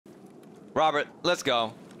Robert, let's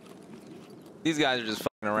go. These guys are just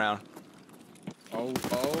fucking around. Oh,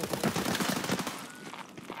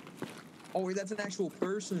 wait, that's an actual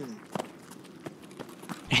person.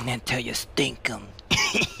 And until you stink 'em.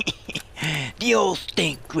 The old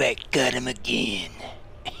StankRat got him again.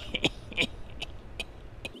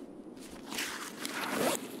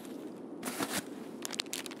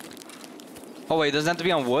 Oh wait, doesn't have to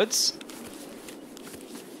be on woods?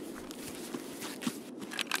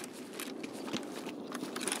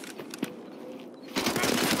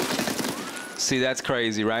 See, that's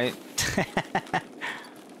crazy, right?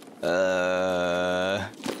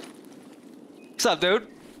 What's up, dude?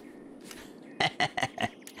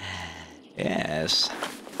 Yes.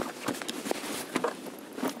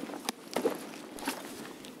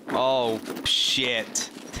 Oh, shit.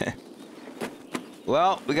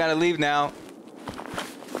 Well, we gotta leave now.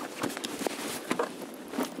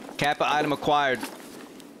 Kappa item acquired.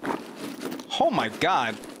 Oh my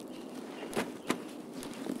god.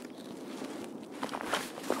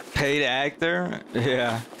 Paid actor?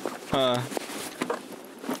 Yeah. Huh.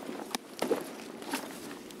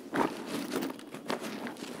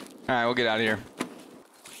 Alright, we'll get out of here.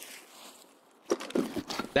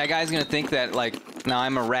 That guy's gonna think that, like, now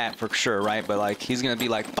I'm a rat for sure, right? But, like, he's gonna be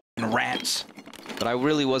like, fucking rats. But I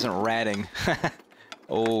really wasn't ratting.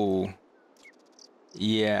 Oh.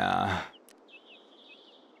 Yeah.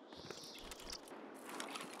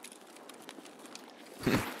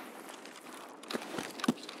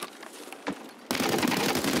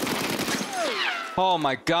 Oh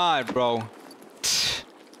my god, bro.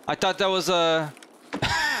 I thought that was a...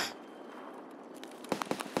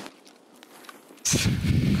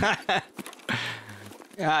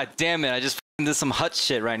 God damn it, I just did some hut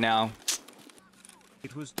shit right now.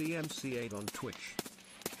 It was DMCA on Twitch.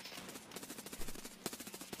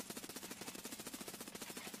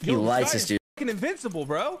 He likes this dude. Fucking invincible,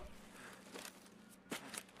 bro.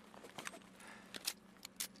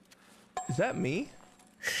 Is that me?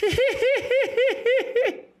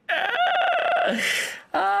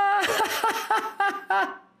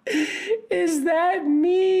 Is that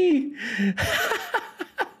me?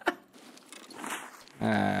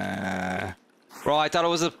 Bro, I thought it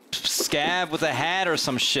was a scab with a hat or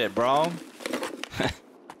some shit, bro.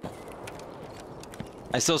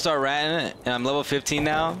 I still start ratting it, and I'm level 15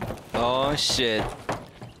 now? Oh, shit.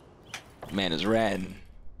 Man is ratting.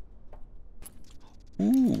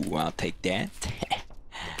 Ooh, I'll take that.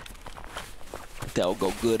 That'll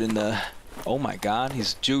go good in the... Oh my god,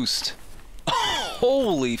 he's juiced.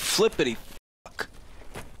 Holy flippity fuck.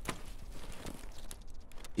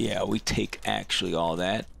 Yeah, we take actually all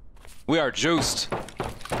that. We are juiced.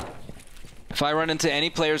 If I run into any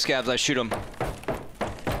player scabs, I shoot them.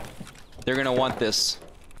 They're gonna want this.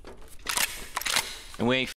 And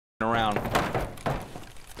we ain't f***ing around.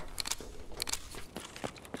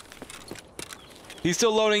 He's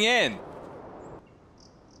still loading in.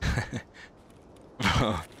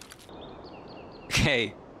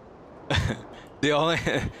 Okay. The only...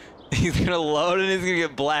 He's gonna load and he's gonna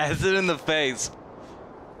get blasted in the face.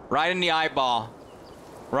 Right in the eyeball.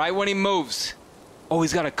 Right when he moves. Oh,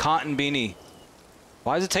 he's got a cotton beanie.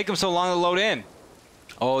 Why does it take him so long to load in?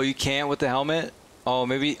 Oh, you can't with the helmet? Oh,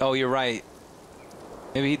 maybe... Oh, you're right.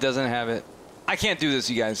 Maybe he doesn't have it. I can't do this,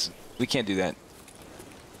 you guys. We can't do that.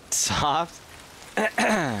 Soft.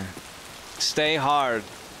 Stay hard.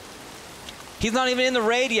 He's not even in the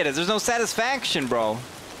raid yet. There's no satisfaction, bro.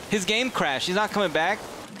 His game crashed. He's not coming back.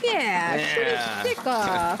 Yeah, shoot his stick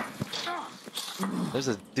off. There's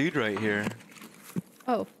a dude right here.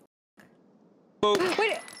 Oh. Boop.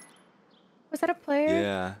 Wait. Was that a player?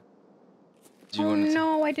 Yeah. Oh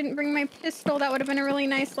no, I didn't bring my pistol. That would have been a really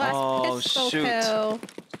nice last pistol kill.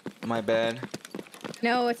 My bad.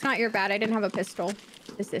 No, it's not your bad. I didn't have a pistol.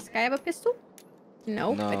 Does this guy have a pistol?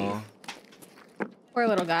 No. No. Poor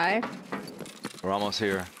little guy. We're almost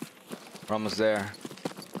here. We're almost there.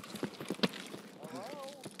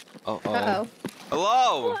 Uh-oh. Uh-oh.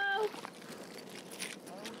 Hello! Hello.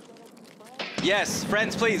 Yes,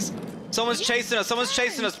 friends, please. Someone's chasing us. Someone's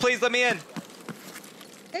chasing us. Please let me in.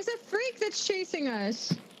 There's a freak that's chasing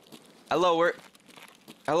us. Hello, we're...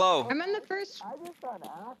 Hello. I'm on the first... I just got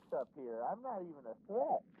axe up here. I'm not even a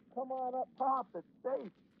threat. Come on up top. It's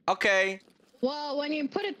safe. Okay. Well, when you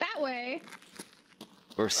put it that way...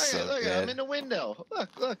 We're so look, good. I'm in the window.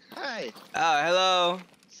 Look, hi. Oh, hello.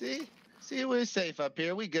 See, we're safe up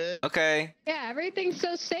here. We good. Okay. Yeah, everything's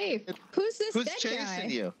so safe. Who's this Who's dead chasing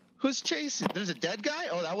guy? you? Who's chasing? There's a dead guy?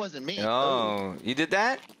 Oh, that wasn't me. Oh, you did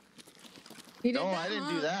that? You did No, that, I didn't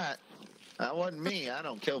huh? do that. That wasn't me. I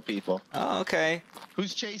don't kill people. Oh, okay.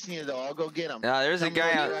 Who's chasing you though? I'll go get him. There's a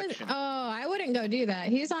guy out. Oh, I wouldn't go do that.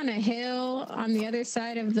 He's on a hill on the other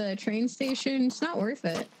side of the train station. It's not worth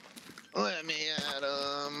it. Let me at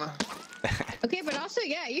him. Okay, but also,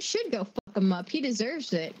 yeah, you should go fuck him up. He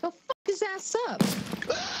deserves it. Go fuck his ass up.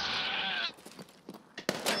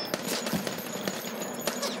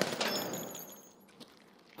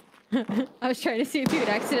 I was trying to see if you would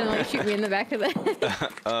accidentally shoot me in the back of the head.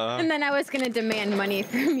 And then I was gonna demand money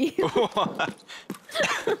from you.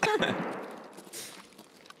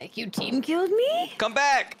 Like, you team killed me? Come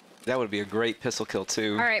back! That would be a great pistol kill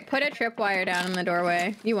too. Alright, put a tripwire down in the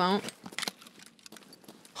doorway. You won't.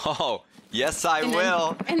 Oh, yes I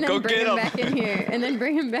will. And then Go bring get him him. back in here. And then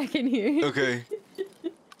bring him back in here. Okay.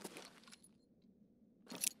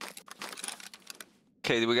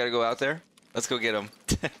 Okay, we gotta go out there? Let's go get him.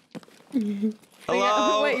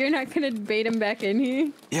 Hello? Wait, you're not gonna bait him back in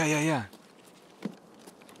here? Yeah.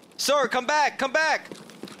 Sir, come back! Come back!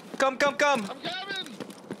 Come! I'm coming!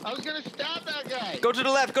 I was gonna stab that guy! Go to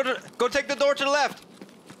the left! Go take the door to the left!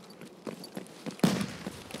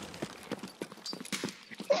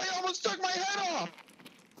 Oh, I almost took my head off!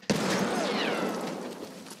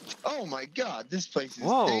 Oh my god, this place is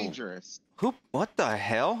dangerous. What the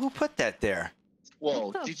hell? Who put that there?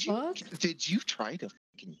 Whoa, did you try to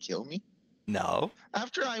fucking kill me? No.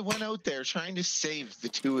 After I went out there trying to save the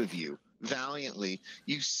two of you valiantly,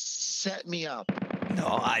 you set me up.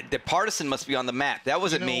 No, the partisan must be on the map. That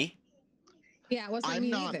wasn't me. Yeah, it wasn't I'm me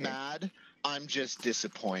not either. mad. I'm just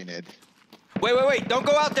disappointed. Wait. Don't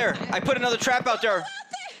go out there. I put another trap out there.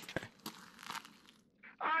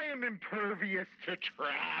 I am impervious to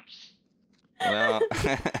traps. Well.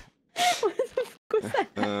 What the fuck was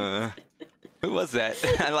that? Who was that?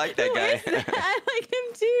 I like that guy. I like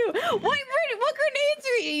him too. What grenades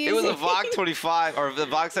are you using? It was a Vox 25 or the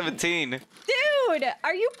Vox 17. Dude,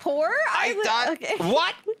 are you poor? I thought. Okay.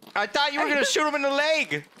 What? I thought you were gonna shoot him in the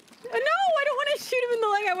leg. No, I don't want to shoot him in the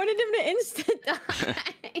leg. I wanted him to instant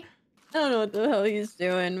die. I don't know what the hell he's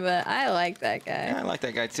doing, but I like that guy. Yeah, I like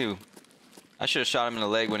that guy too. I should have shot him in the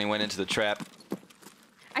leg when he went into the trap.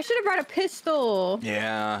 I should have brought a pistol.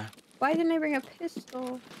 Yeah. Why didn't I bring a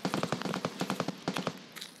pistol?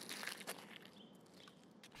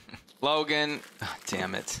 Logan. Oh,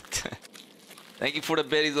 damn it. Thank you for the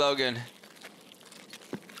biddies, Logan.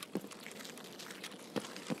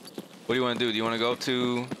 What do you want to do? Do you want to go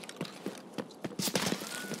to...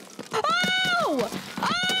 Oh!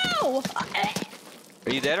 Oh!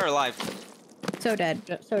 Are you dead or alive? So dead.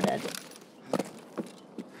 So dead.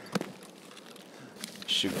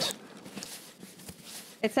 Shoot.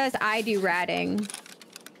 It says I do ratting.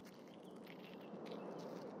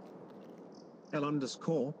 L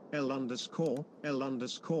underscore, L underscore, L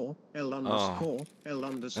underscore, L underscore, L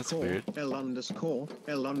underscore, weird. L underscore,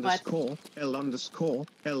 L underscore, L underscore,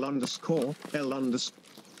 L underscore, L underscore.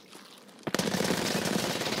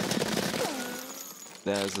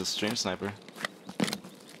 That is a stream sniper.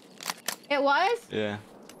 It was? Yeah.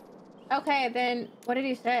 Okay, then what did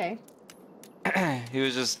he say? He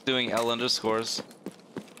was just doing L underscores.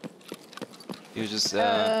 He was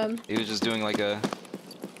just doing like a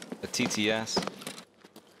TTS.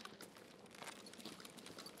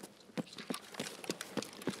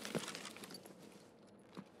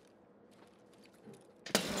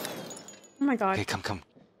 Oh my god. Okay, come.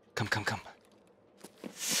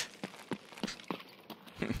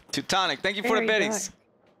 Teutonic, thank you for the Very biddies. dark.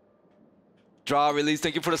 Draw release,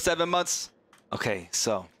 thank you for the 7 months. Okay,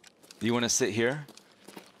 so you want to sit here?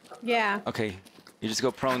 Yeah. Okay, you just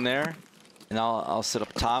go prone there, and I'll sit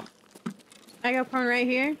up top. I go prone right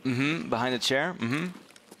here? Mm-hmm, behind the chair. Mm-hmm.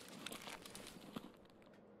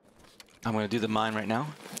 I'm gonna do the mine right now.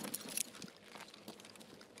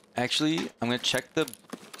 Actually, I'm gonna check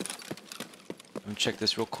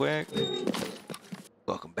this real quick.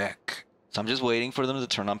 Welcome back. So I'm just waiting for them to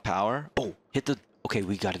turn on power. Oh, hit the... Okay,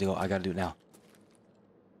 we gotta go. I gotta do it now.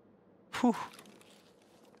 Whew.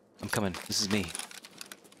 I'm coming. This is me.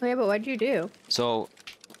 Okay, but what'd you do? So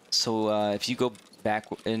if you go back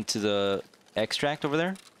into the extract over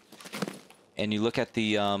there, and you look at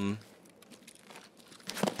the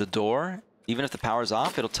door, even if the power's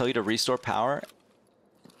off, it'll tell you to restore power.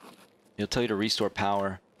 It'll tell you to restore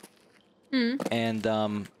power. Hmm. And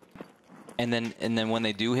then when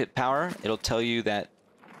they do hit power, it'll tell you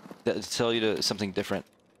it'll tell you to something different.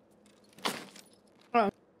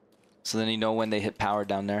 Oh. So then you know when they hit power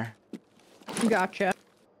down there. Gotcha.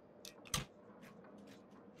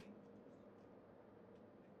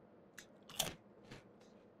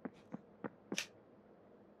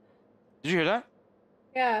 Did you hear that?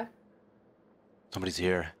 Yeah. Somebody's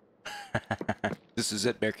here. This is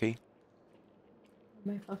it, Bearkey. Oh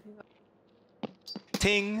my fucking God.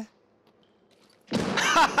 Ting.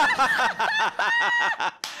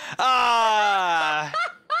 Ah!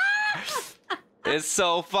 It's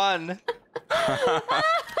so fun. I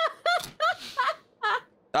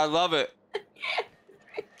love it.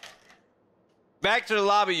 Back to the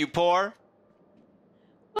lobby, you poor.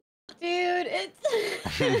 Dude, it's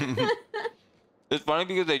It's funny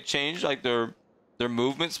because they changed like their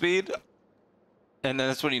movement speed, and then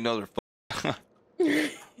that's when you know they're.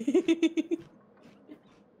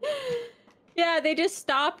 yeah, they just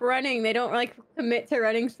stop running. They don't like commit to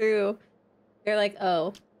running through. They're like,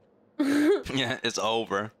 oh. Yeah, it's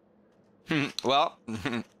over. Well,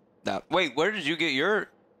 now, wait, where did you get your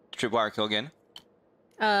tripwire kill again?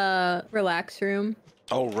 Relax room.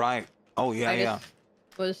 Oh right. Oh yeah, I yeah. just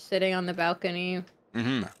was sitting on the balcony.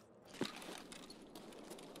 Mm-hmm.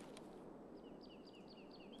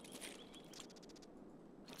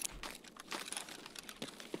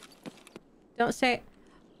 Don't say.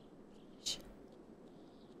 Shh.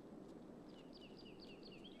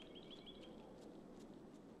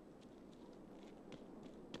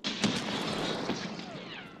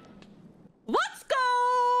 Let's go!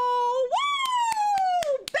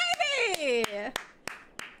 Woo! Baby!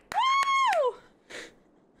 Woo!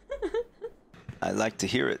 I like to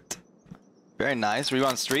hear it. Very nice. Were you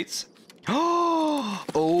on streets?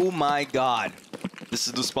 Oh my god. This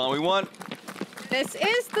is the spawn we want. This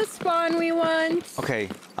is the spawn we want. Okay.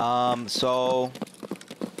 So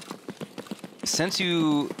since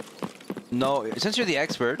you're the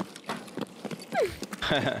expert.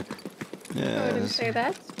 I wouldn't Yes. say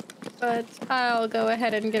that, but I'll go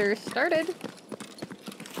ahead and get her started. You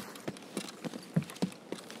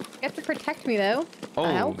have to protect me though.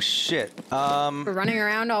 Oh shit. For running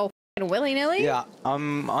around all willy-nilly. Yeah,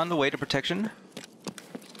 I'm on the way to protection.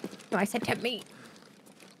 No, I said to me.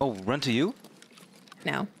 Oh, run to you?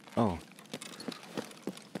 No. Oh.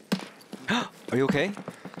 Are you okay?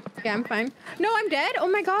 Yeah, I'm fine. No, I'm dead. Oh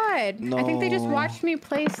my god. I think they just No. watched me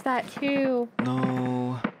place that too.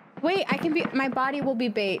 No. Wait, I can be. My body will be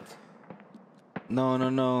bait. No, no,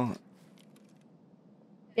 no.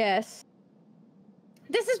 Yes.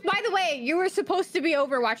 This is, by the way, you were supposed to be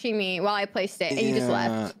overwatching me while I placed it, and you just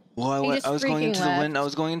left. Well, You just I was going freaking into the window. I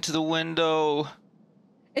was going into the window.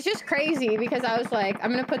 It's just crazy because I was like, I'm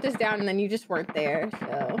gonna put this down, and then you just weren't there.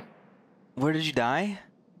 So. Where did you die?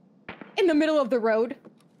 In the middle of the road.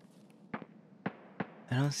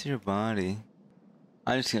 I don't see your body.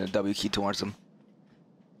 I'm just gonna W key towards him.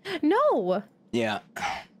 No. Yeah.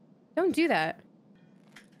 Don't do that.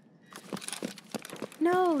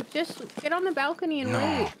 No, just get on the balcony and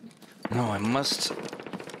wait. No, I must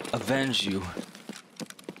avenge you.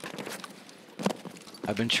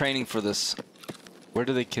 I've been training for this. Where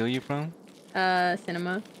do they kill you from?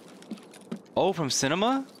 Cinema. Oh, from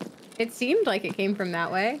cinema? It seemed like it came from that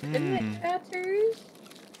way. Didn't it, chatters?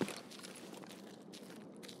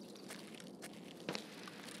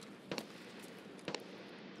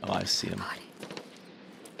 Oh, I see him.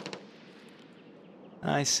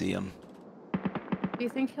 I see him. Do you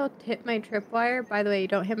think he'll hit my tripwire? By the way, you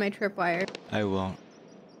don't hit my tripwire. I won't.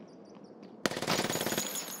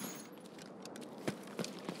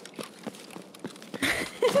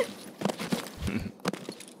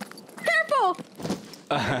 Careful!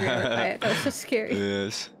 That was so scary.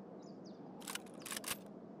 Yes.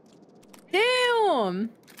 Damn!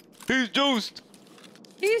 He's juiced!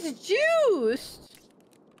 He's juiced!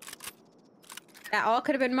 That all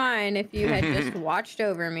could have been mine if you had just watched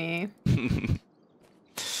over me.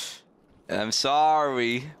 I'm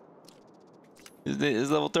sorry. It's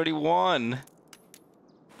level 31.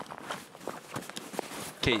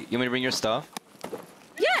 Okay, you want me to bring your stuff?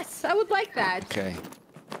 Yes, I would like that. Okay.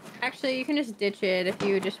 Actually, you can just ditch it if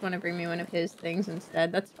you just want to bring me one of his things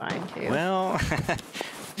instead. That's fine too. Well.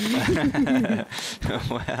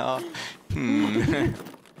 Well.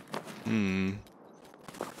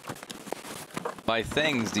 By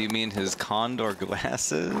things, do you mean his condor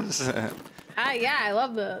glasses? Yeah, I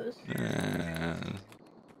love those.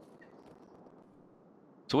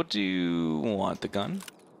 So what do you want? The gun?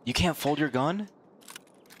 You can't fold your gun?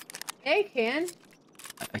 Yeah, you can.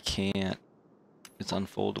 I can't. It's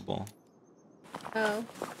unfoldable. Oh.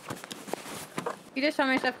 You just saw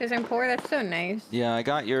my stuff because I'm poor? That's so nice. Yeah, I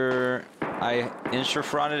got your... I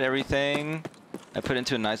insure-frauded everything. I put it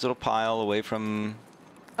into a nice little pile away from...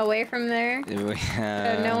 Away from there?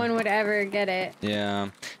 Yeah. So no one would ever get it.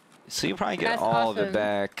 Yeah. So you probably get That's all of awesome. it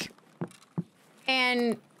back.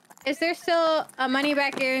 And is there still a money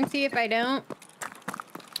back guarantee if I don't?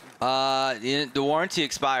 The warranty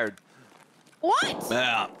expired. What?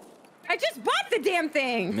 Yeah. I just bought the damn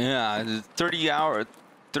thing. Yeah, the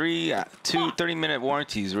 30-minute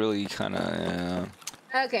warranties really kind of.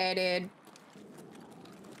 Okay, dude.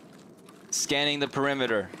 Scanning the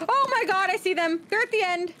perimeter. Oh my god, I see them. They're at the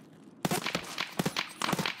end.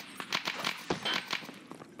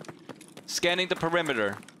 Scanning the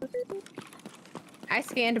perimeter. I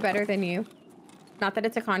scanned better than you. Not that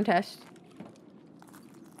it's a contest.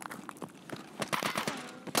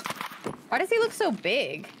 Why does he look so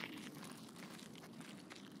big?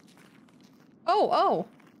 Oh.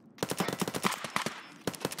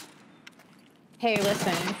 Hey,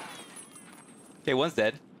 listen. Okay, one's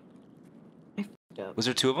dead. Was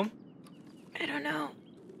there 2 of them? I don't know.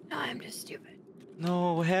 No, I'm just stupid.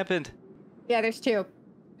 No, what happened? Yeah, there's 2.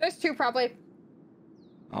 There's 2 probably.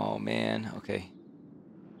 Oh man, okay.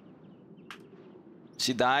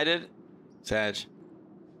 She died it? Sag.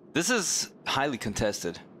 This is highly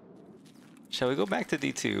contested. Shall we go back to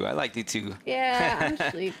D2? I like D2. Yeah,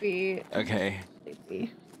 I'm sleepy. Okay. I'm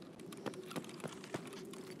sleepy.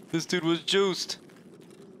 This dude was juiced.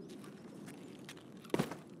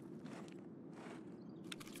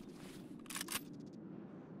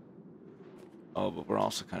 Oh, but we're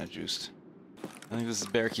also kind of juiced. I think this is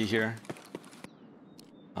bear key here.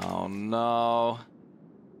 Oh no.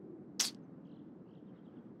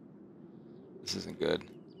 This isn't good.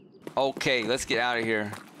 Okay, let's get out of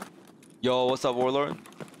here. Yo, what's up, Warlord?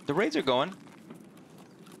 The raids are going.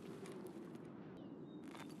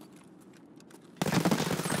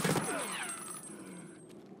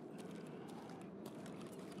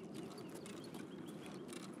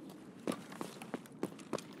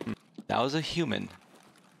 That was a human.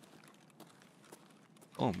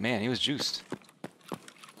 Oh man, he was juiced.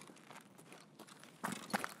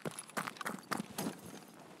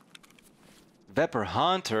 Vepper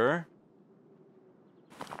Hunter.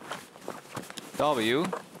 W.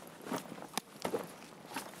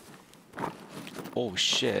 Oh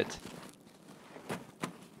shit.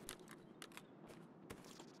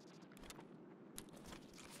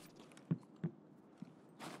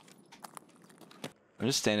 I'm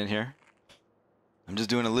just standing here. I'm just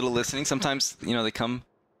doing a little listening. Sometimes, you know, they come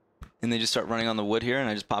and they just start running on the wood here and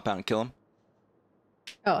I just pop out and kill them.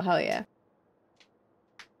 Oh, hell yeah.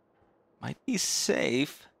 Might be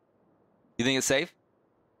safe. You think it's safe?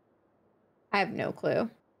 I have no clue.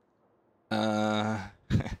 If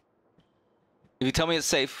you tell me it's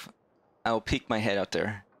safe, I will peek my head out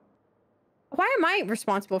there. Why am I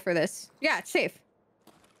responsible for this? Yeah, it's safe.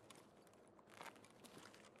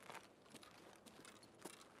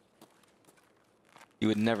 You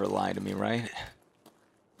would never lie to me, right?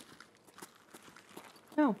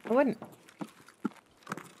 No, I wouldn't.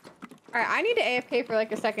 All right, I need to AFK for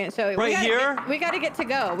like a second. So Right here? we gotta get to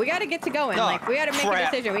go. We gotta get to going. Oh, Like we gotta make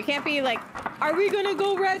crap. a decision. We can't be like, are we gonna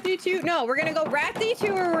go rat D2? No, we're gonna go rat D2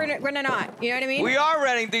 or we're gonna not. You know what I mean? We are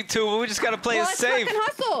running D2, but we just gotta play well, it let's safe. fucking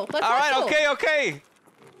hustle. Let's All right, hustle. okay.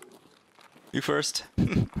 You first.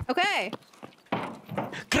 Okay.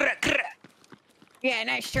 Yeah,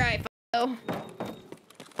 nice try, f***o.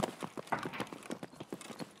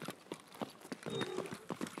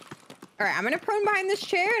 All right, I'm gonna prone behind this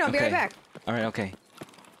chair and I'll be right back. All right, okay.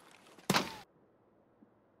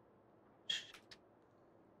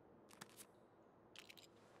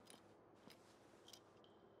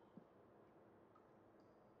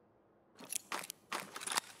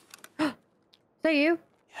 Is that you?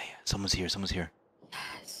 Yeah. Someone's here.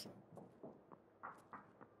 Yes.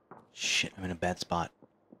 Shit, I'm in a bad spot.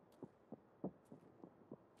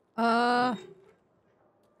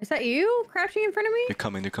 Is that you crouching in front of me? They're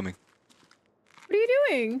coming. What are you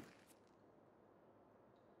doing?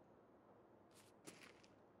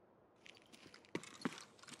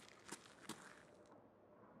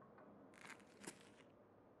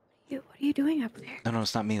 What are you doing up there? No,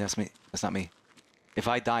 it's not me. That's me. That's not me. If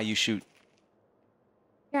I die, you shoot.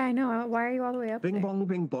 Yeah, I know. Why are you all the way up Bing there? bong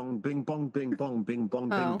bing bong bing bong bing bong bing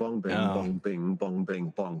bong Oh. bing bong bing Oh. bong bing bong bing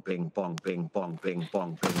bong bing bong bing bong bing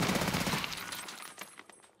bong bing.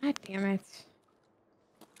 God damn it.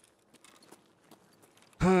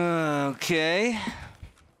 Okay.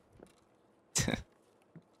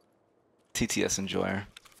 TTS enjoyer.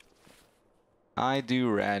 I do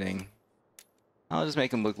ratting. I'll just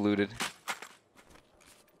make him look looted.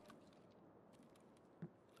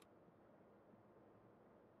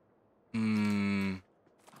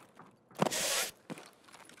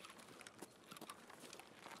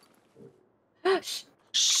 Shh.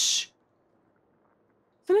 Shh.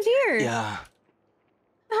 Someone's here. Yeah. What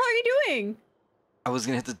the hell are you doing? I was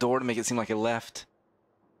gonna hit the door to make it seem like I left.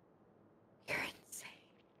 You're insane.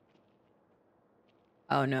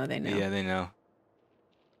 Oh no, they know. Yeah, they know.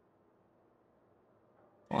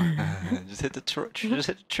 Just hit the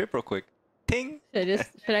trip real quick. Ting. Should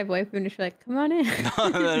I wipe him and just be like, come on in?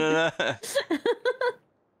 No.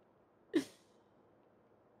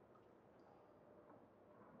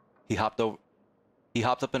 He hopped over. He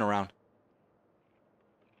hopped up and around.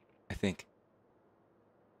 I think.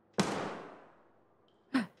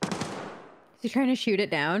 Is he trying to shoot it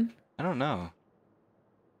down? I don't know.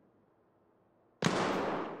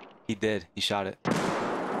 He did. He shot it. That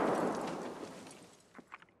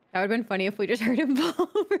would have been funny if we just heard him fall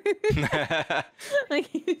over. Like,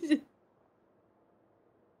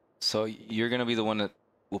 So you're gonna be the one that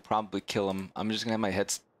will probably kill him. I'm just gonna have my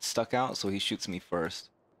head stuck out so he shoots me first.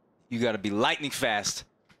 You gotta be lightning fast.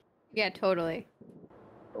 yeah, totally.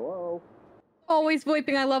 Hello. Always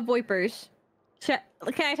VoIPing. I love VoIPers. Can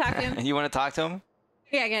I talk to him? You want to talk to him?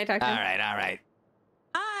 Yeah, can I talk to him? All right.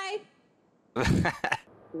 Hi.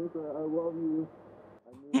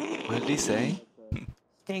 What did he say?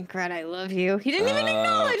 StankRat, I love you. He didn't even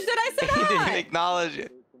acknowledge that I said He hi. didn't acknowledge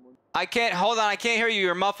it. I can't. Hold on. I can't hear you.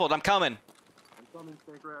 You're muffled. I'm coming. I'm coming,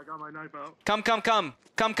 StankRat. I got my knife out.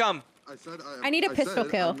 Come. I said I need a pistol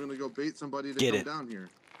kill. I'm gonna go bait somebody to Get come it. down here.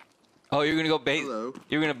 Oh, you're gonna go bait. Hello.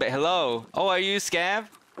 You're gonna bait. Hello. Oh, are you Scav?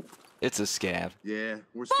 It's a Scav. Yeah,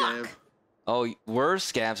 we're Scav. Oh, we're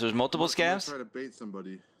Scavs. There's multiple I'm gonna Scavs. try to bait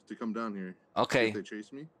somebody to come down here. Okay. If they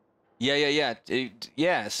chase me. Yeah.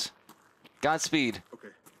 Yes. Godspeed. Okay.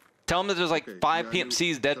 Tell them that there's like Okay, 5 yeah,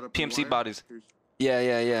 PMCs, set dead up the PMC wire. bodies. Here's-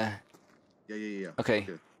 Yeah. Yeah. Okay.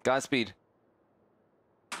 Godspeed.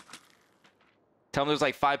 Tell them there's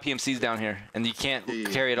like 5 PMCs down here, and you can't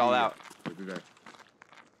carry it all out. I'll do that.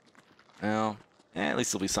 Well, at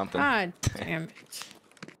least there'll be something. God damn it.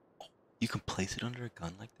 You can place it under a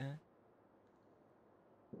gun like that?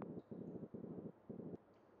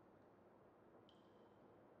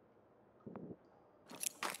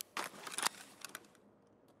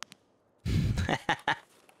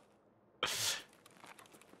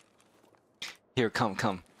 Here,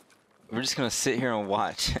 come. We're just gonna sit here and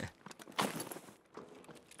watch.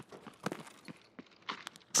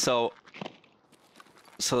 So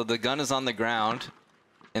the gun is on the ground,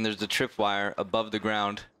 and there's the tripwire above the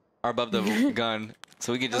ground, or above the gun.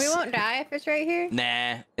 So we can just. We won't die if it's right here?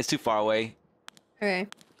 Nah, it's too far away. Okay.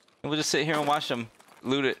 And we'll just sit here and watch them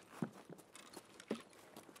loot it.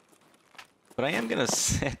 But I am gonna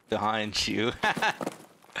sit behind you.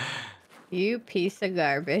 You piece of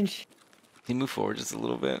garbage. Can you move forward just a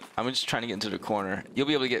little bit? I'm just trying to get into the corner. You'll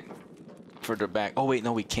be able to get further back. Oh wait,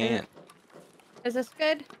 no, we can't. Is this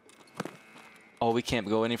good? Oh, we can't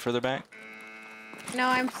go any further back? No,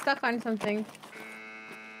 I'm stuck on something.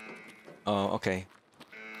 Oh, okay.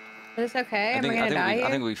 Is this okay? Am I gonna die here? I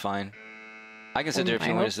think we'll be fine. I can sit there if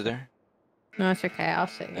you want to sit there. No, it's okay. I'll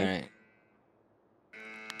sit here. Alright.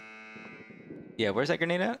 Yeah, where's that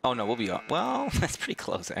grenade at? Oh no, we'll be up. Well, that's pretty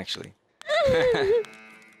close actually.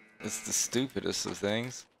 It's the stupidest of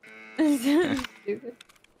things. Stupid.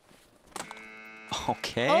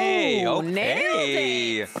 Okay, Oh, okay.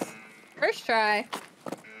 nailed it. First try.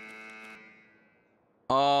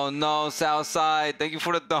 Oh no, Southside. Thank you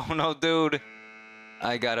for the dono, dude.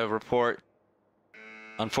 I got a report.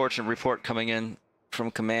 Unfortunate report coming in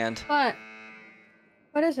from command. What?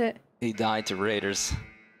 What is it? He died to raiders.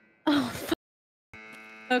 Oh,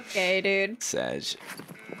 okay, dude. Sag. It's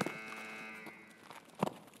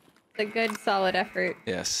a good, solid effort.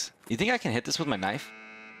 Yes. You think I can hit this with my knife?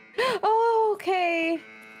 Oh, okay.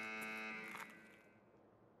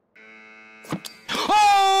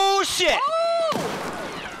 Oh shit!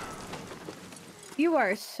 Oh! You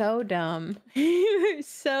are so dumb. You are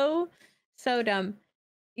so dumb.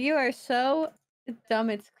 You are so dumb,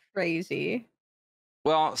 it's crazy.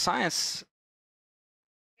 Well, science.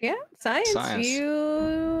 Yeah, science. Science.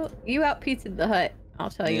 You out pizzaed the hut. I'll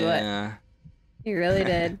tell you what. Yeah. You really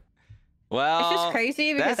did. Well, It's just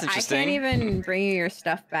crazy because that's I interesting. can't even bring you your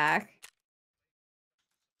stuff back.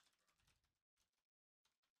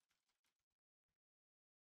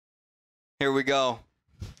 Here we go.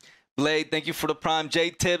 Blade, thank you for the prime. J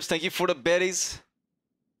Tips, thank you for the biddies.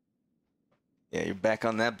 Yeah, you're back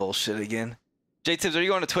on that bullshit again. J Tips, are you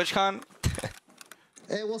going to TwitchCon?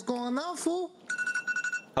 Hey, what's going on, fool?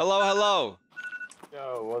 Hello.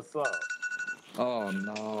 Yo, what's up? Oh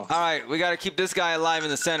no. All right, we got to keep this guy alive in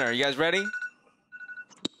the center. You guys ready?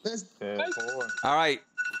 All right,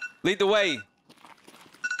 lead the way.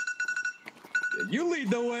 You lead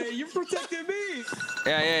the way. You protected me.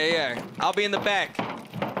 Yeah. I'll be in the back.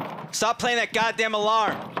 Stop playing that goddamn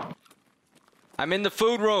alarm. I'm in the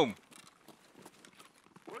food room.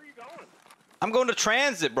 Where are you going? I'm going to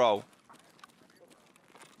transit, bro.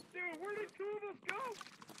 Dude, where did two of us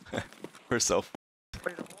go? We're so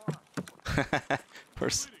we're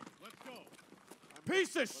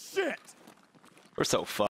Piece of shit! so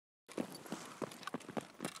fucked.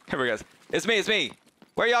 Here we go. It's me, it's me.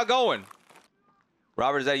 Where y'all going?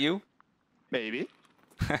 Robert, is that you? Maybe.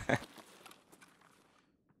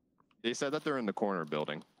 They said that they're in the corner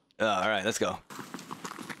building. Oh, all right, let's go.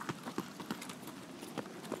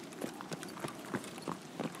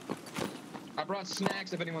 I brought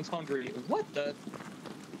snacks if anyone's hungry. What the?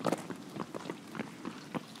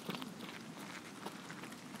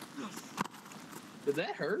 Did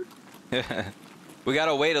that hurt? We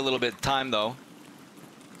gotta wait a little bit of time though.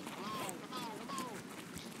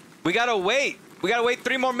 We gotta wait. We gotta wait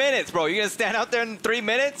 3 more minutes, bro. You gonna stand out there in 3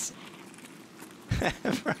 minutes?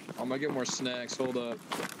 I'm gonna get more snacks. Hold up.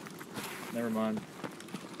 Never mind.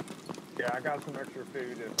 Yeah, I got some extra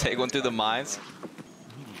food. Take one through the mines.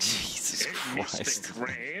 Jesus Christ.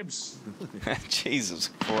 Crabs. Jesus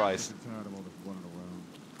Christ. Now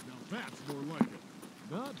that's more like it.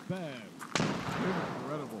 Not bad.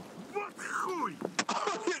 Incredible.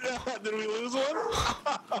 Did we lose one?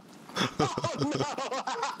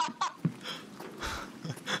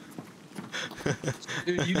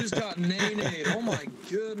 Dude, you just got nay-nayed. Oh my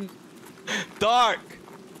goodness. Dark.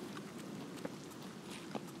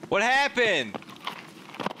 What happened?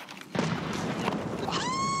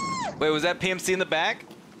 Wait, was that PMC in the back?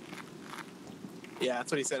 Yeah,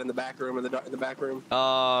 that's what he said in the back room. In the back room.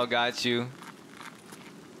 Oh, got you.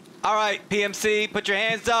 All right, PMC, put your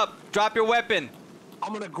hands up. Drop your weapon.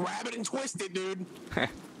 I'm gonna grab it and twist it, dude.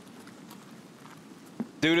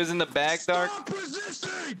 Dude is in the back, Dark. Stop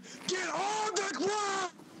resisting! Get on the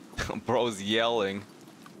ground! Bro's yelling.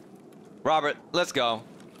 Robert, let's go.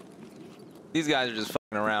 These guys are just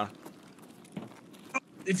fucking around.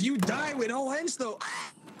 If you die, it all ends though.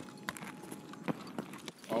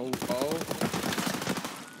 Oh.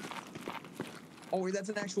 Oh, wait, that's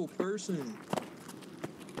an actual person.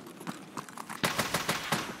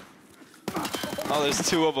 Oh, there's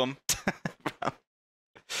 2 of them.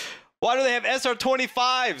 Why do they have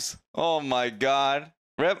SR25s? Oh my god.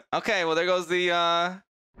 Rip. Okay, well there goes the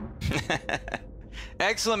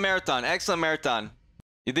excellent marathon. Excellent marathon.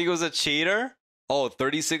 You think it was a cheater? Oh,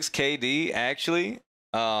 36 KD actually?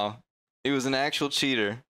 Oh, it was an actual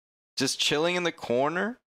cheater. Just chilling in the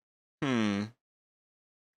corner?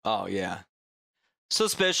 Oh yeah.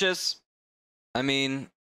 Suspicious. I mean,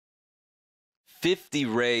 50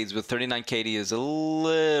 raids with 39 KD is a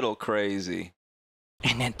little crazy.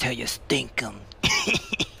 And then tell you stink 'em.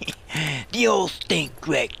 The old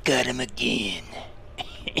StankRat got him again.